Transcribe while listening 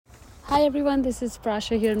Hi everyone, this is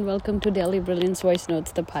Prasha here and welcome to Daily Brilliance Voice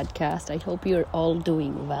Notes, the podcast. I hope you're all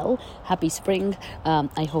doing well. Happy spring.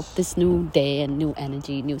 I hope this new day and new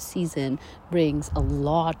energy, new season brings a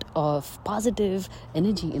lot of positive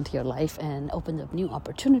energy into your life and opens up new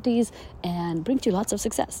opportunities and brings you lots of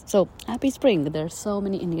success. So happy spring. There are so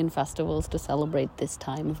many Indian festivals to celebrate this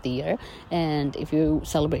time of the year. And if you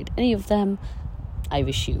celebrate any of them, I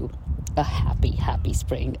wish you a happy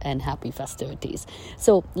spring and happy festivities.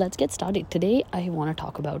 So let's get started. Today, I want to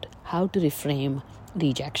talk about how to reframe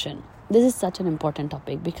rejection. This is such an important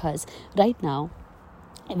topic because right now,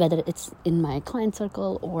 whether it's in my client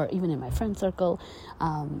circle or even in my friend circle,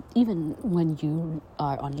 even when you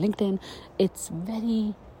are on LinkedIn, it's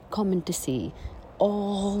very common to see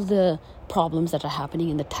all the problems that are happening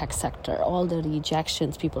in the tech sector, all the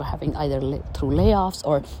rejections people are having either through layoffs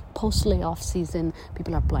or post-layoff season.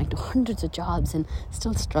 People are applying to hundreds of jobs and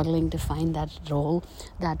still struggling to find that role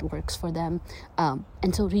that works for them.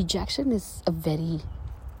 And so rejection is a very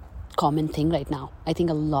common thing right now. I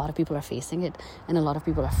think a lot of people are facing it and a lot of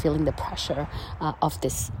people are feeling the pressure of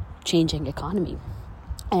this changing economy.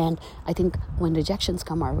 And I think when rejections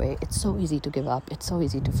come our way, it's so easy to give up. It's so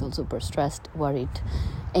easy to feel super stressed, worried,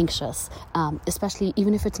 anxious, especially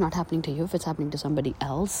even if it's not happening to you, if it's happening to somebody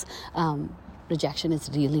else. Rejection is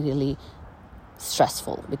really, really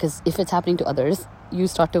stressful because if it's happening to others, you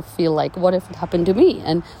start to feel like, what if it happened to me?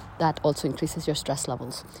 And that also increases your stress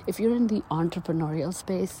levels. If you're in the entrepreneurial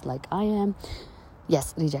space like I am,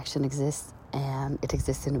 yes, rejection exists. And it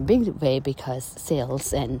exists in a big way because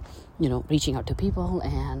sales and, reaching out to people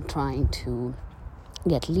and trying to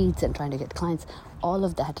get leads and trying to get clients, all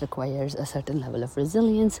of that requires a certain level of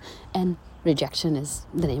resilience. And rejection is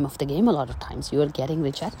the name of the game. A lot of times you are getting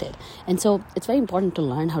rejected. And so it's very important to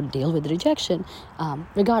learn how to deal with rejection,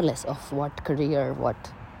 regardless of what career,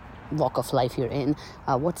 what walk of life you're in,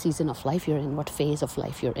 what season of life you're in, what phase of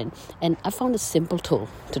life you're in. And I found a simple tool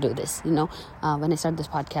to do this. When I started this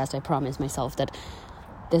podcast, I promised myself that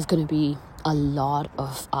there's going to be a lot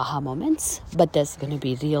of aha moments, but there's going to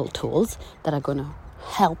be real tools that are going to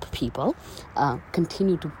help people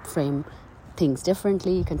continue to frame things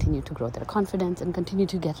differently, continue to grow their confidence, and continue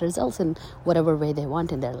to get results in whatever way they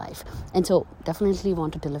want in their life. And so definitely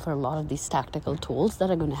want to deliver a lot of these tactical tools that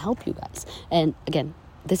are going to help you guys. And again,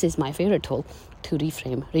 this is my favorite tool to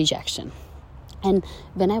reframe rejection. And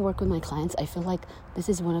when I work with my clients, I feel like this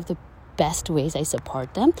is one of the best ways I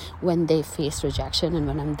support them when they face rejection, and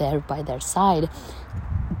when I'm there by their side,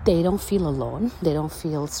 they don't feel alone, they don't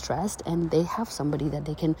feel stressed, and they have somebody that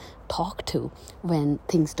they can talk to when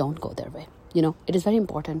things don't go their way. It is very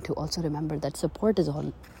important to also remember that support is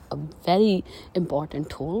a very important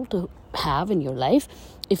tool to have in your life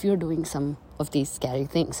if you're doing some of these scary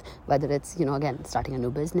things, whether it's, again, starting a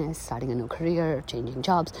new business, starting a new career, changing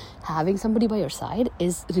jobs. Having somebody by your side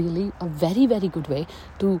is really a very, very good way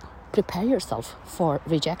to prepare yourself for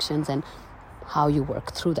rejections and how you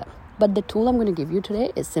work through them. But the tool I'm going to give you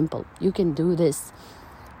today is simple. You can do this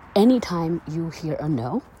anytime you hear a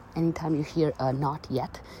no, anytime you hear a not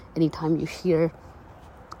yet, anytime you hear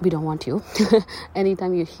we don't want you,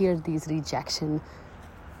 anytime you hear these rejection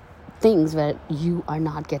things where you are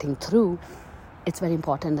not getting through, it's very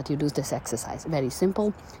important that you do this exercise. Very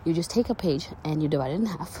simple. You just take a page and you divide it in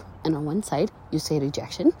half. And on one side, you say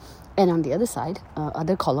rejection. And on the other side,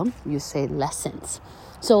 other column, you say lessons.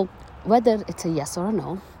 So whether it's a yes or a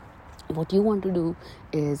no, what you want to do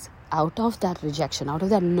is out of that rejection, out of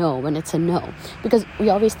that no, when it's a no, because we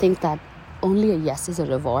always think that only a yes is a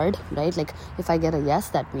reward, right? Like if I get a yes,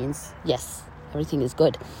 that means yes, everything is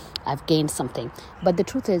good. I've gained something. But the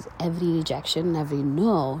truth is, every rejection, every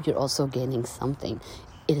no, you're also gaining something.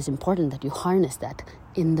 It is important that you harness that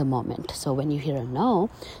in the moment. So when you hear a no,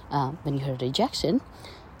 when you hear a rejection,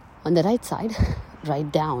 on the right side,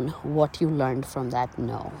 write down what you learned from that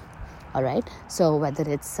no. All right. So whether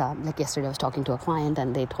it's like yesterday, I was talking to a client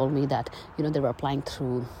and they told me that, they were applying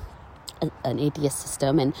through an ATS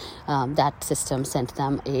system, and that system sent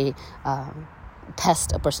them a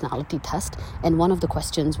personality test, and one of the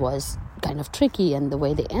questions was kind of tricky, and the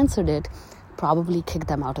way they answered it probably kicked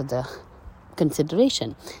them out of the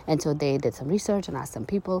consideration. And so they did some research and asked some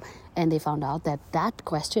people, and they found out that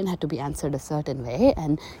question had to be answered a certain way,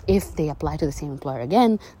 and if they apply to the same employer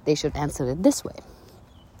again, they should answer it this way.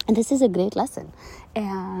 And this is a great lesson,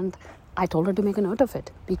 and I told her to make a note of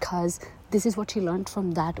it because this is what she learned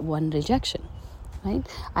from that one rejection. right?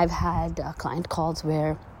 I've had client calls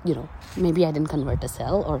where, maybe I didn't convert a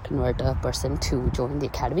sale or convert a person to join the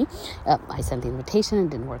academy. I sent the invitation and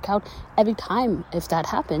it didn't work out. Every time, if that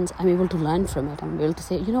happens, I'm able to learn from it. I'm able to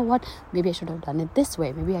say, you know what, maybe I should have done it this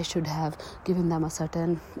way. Maybe I should have given them a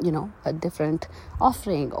certain, a different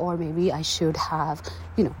offering, or maybe I should have,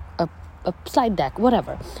 a slide deck,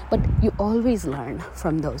 whatever. But you always learn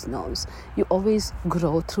from those no's. You always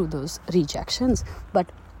grow through those rejections.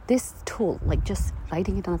 But this tool, like just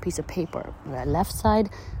writing it on a piece of paper, the left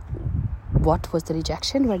side, what was the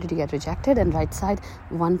rejection, where did you get rejected, and right side,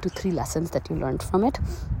 1 to 3 lessons that you learned from it,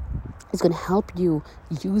 is going to help you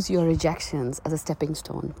use your rejections as a stepping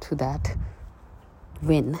stone to that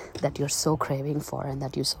win that you're so craving for and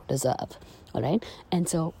that you so deserve. All right. And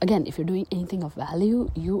so again, if you're doing anything of value,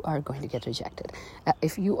 you are going to get rejected.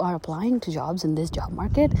 If you are applying to jobs in this job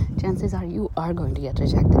market, chances are you are going to get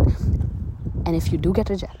rejected. And if you do get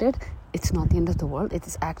rejected, it's not the end of the world. It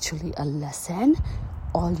is actually a lesson.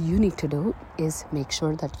 All you need to do is make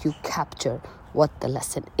sure that you capture what the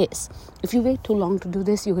lesson is. If you wait too long to do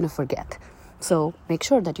this, you're going to forget. So make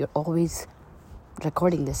sure that you're always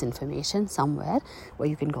recording this information somewhere where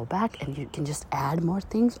you can go back and you can just add more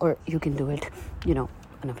things, or you can do it,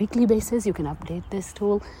 on a weekly basis. You can update this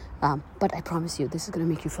tool. But I promise you, this is going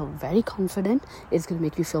to make you feel very confident. It's going to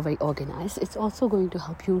make you feel very organized. It's also going to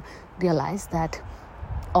help you realize that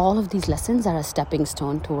all of these lessons are a stepping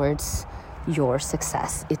stone towards your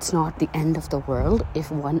success. It's not the end of the world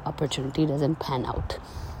if one opportunity doesn't pan out.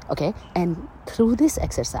 Okay, and through this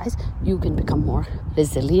exercise, you can become more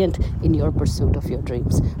resilient in your pursuit of your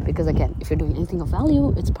dreams. Because again, if you're doing anything of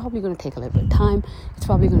value, it's probably going to take a little bit of time. It's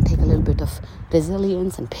probably going to take a little bit of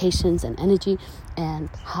resilience and patience and energy. And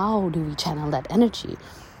how do we channel that energy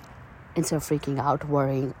instead of freaking out,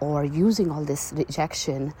 worrying, or using all this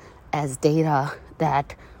rejection as data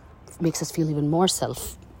that makes us feel even more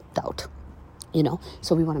self-doubt?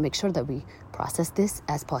 So we want to make sure that we process this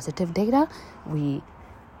as positive data. We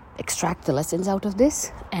extract the lessons out of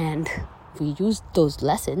this, and we use those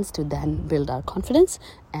lessons to then build our confidence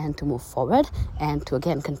and to move forward and to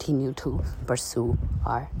again continue to pursue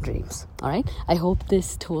our dreams. All right, I hope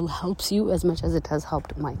this tool helps you as much as it has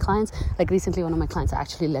helped my clients. Like recently, one of my clients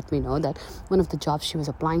actually let me know that one of the jobs she was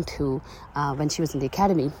applying to when she was in the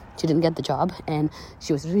academy, she didn't get the job, and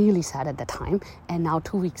she was really sad at the time. And now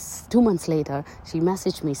 2 months later, she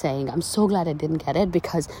messaged me saying, I'm so glad I didn't get it,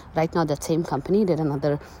 because right now that same company did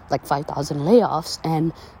another 5,000 layoffs,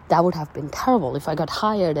 and that would have been terrible if I got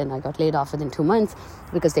hired and I got laid off within 2 months,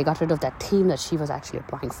 because they got rid of that team that she was actually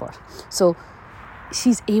applying for. So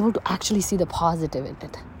she's able to actually see the positive in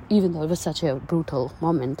it, even though it was such a brutal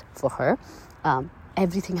moment for her.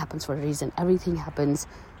 Everything happens for a reason. Everything happens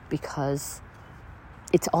because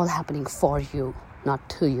it's all happening for you, not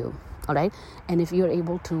to you. All right. And if you're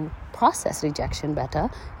able to process rejection better,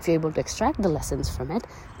 if you're able to extract the lessons from it,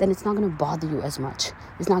 then it's not going to bother you as much.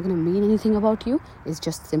 It's not going to mean anything about you. It's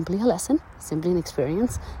just simply a lesson, simply an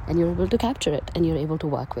experience, and you're able to capture it and you're able to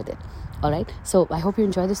work with it. All right. So I hope you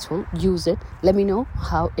enjoy this tool. Use it. Let me know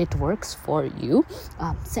how it works for you.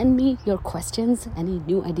 Send me your questions, any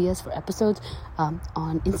new ideas for episodes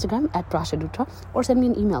on Instagram at Prashadutra, or send me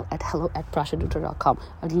an email at hello@prashadutra.com.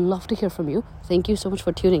 I'd love to hear from you. Thank you so much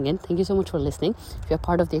for tuning in. Thank you so much for listening. If you're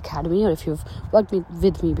part of the academy or if you've worked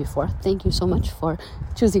with me before, thank you so much for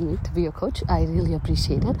choosing me to be your coach. I really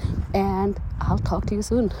appreciate it. And I'll talk to you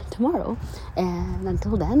soon tomorrow. And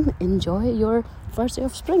until then, enjoy your first day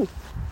of spring.